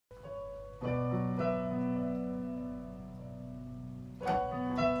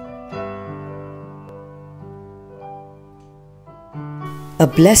A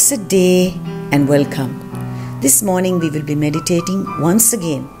blessed day and welcome. This morning we will be meditating once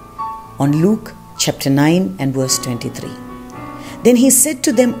again on Luke chapter 9 and verse 23. Then he said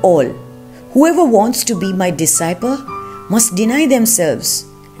to them all, "Whoever wants to be my disciple must deny themselves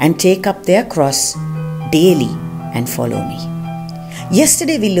and take up their cross daily and follow me."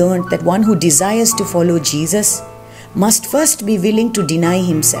 Yesterday we learned that one who desires to follow Jesus must first be willing to deny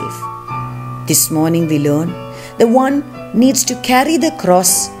himself. This morning we learn that one needs to carry the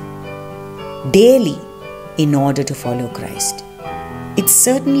cross daily in order to follow Christ. It's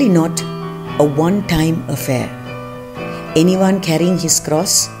certainly not a one-time affair. Anyone carrying his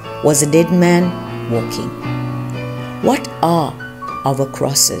cross was a dead man walking. What are our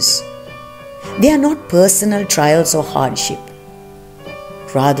crosses? They are not personal trials or hardship.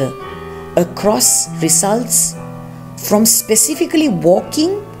 Rather, a cross results from specifically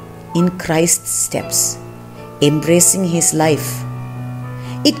walking in Christ's steps, embracing his life.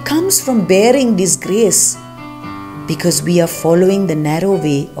 It comes from bearing disgrace because we are following the narrow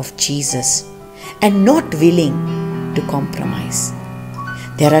way of Jesus and not willing to compromise.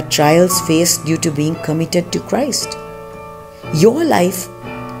 There are trials faced due to being committed to Christ. Your life,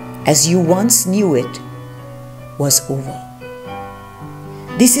 as you once knew it, was over.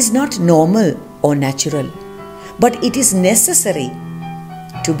 This is not normal or natural, but it is necessary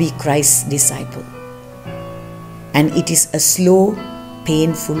to be Christ's disciple. And it is a slow,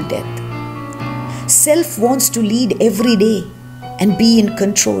 painful death. Self wants to lead every day and be in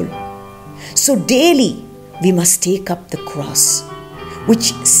control. So daily we must take up the cross,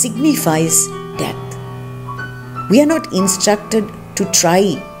 which signifies death. We are not instructed to try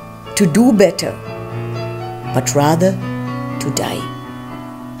to do better, but rather to die.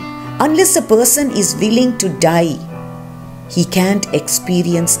 Unless a person is willing to die, he can't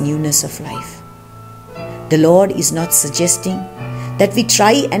experience newness of life. The Lord is not suggesting that we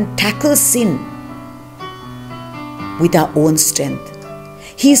try and tackle sin with our own strength.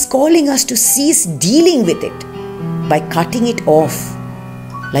 He is calling us to cease dealing with it by cutting it off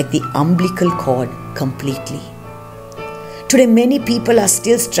like the umbilical cord completely. Today, many people are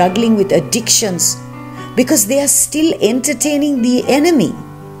still struggling with addictions because they are still entertaining the enemy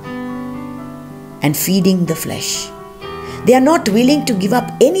and feeding the flesh. They are not willing to give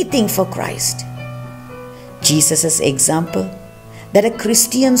up anything for Christ. Jesus' example that a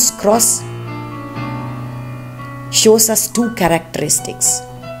Christian's cross shows us two characteristics.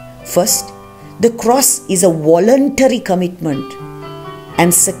 First, the cross is a voluntary commitment,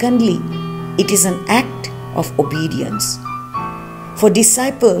 and secondly, it is an act of obedience. For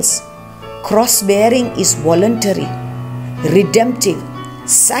disciples, cross-bearing is voluntary, redemptive,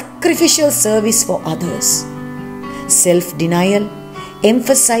 sacrificial service for others. Self-denial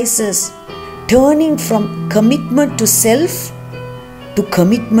emphasizes turning from commitment to self to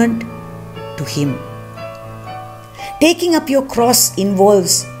commitment to Him. Taking up your cross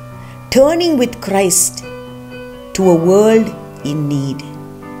involves turning with Christ to a world in need.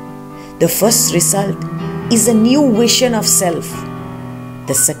 The first result is a new vision of self.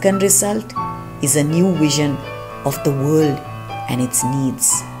 The second result is a new vision of the world and its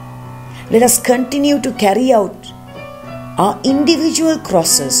needs. Let us continue to carry out our individual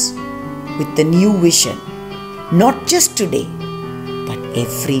crosses with the new vision, not just today, but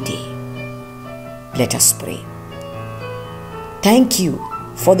every day. Let us pray. Thank you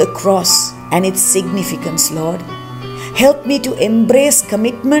for the cross and its significance, Lord. Help me to embrace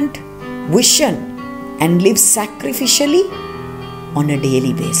commitment, vision, and live sacrificially on a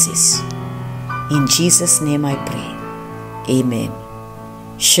daily basis. In Jesus' name I pray. Amen.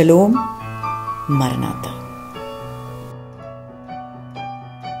 Shalom. Maranatha.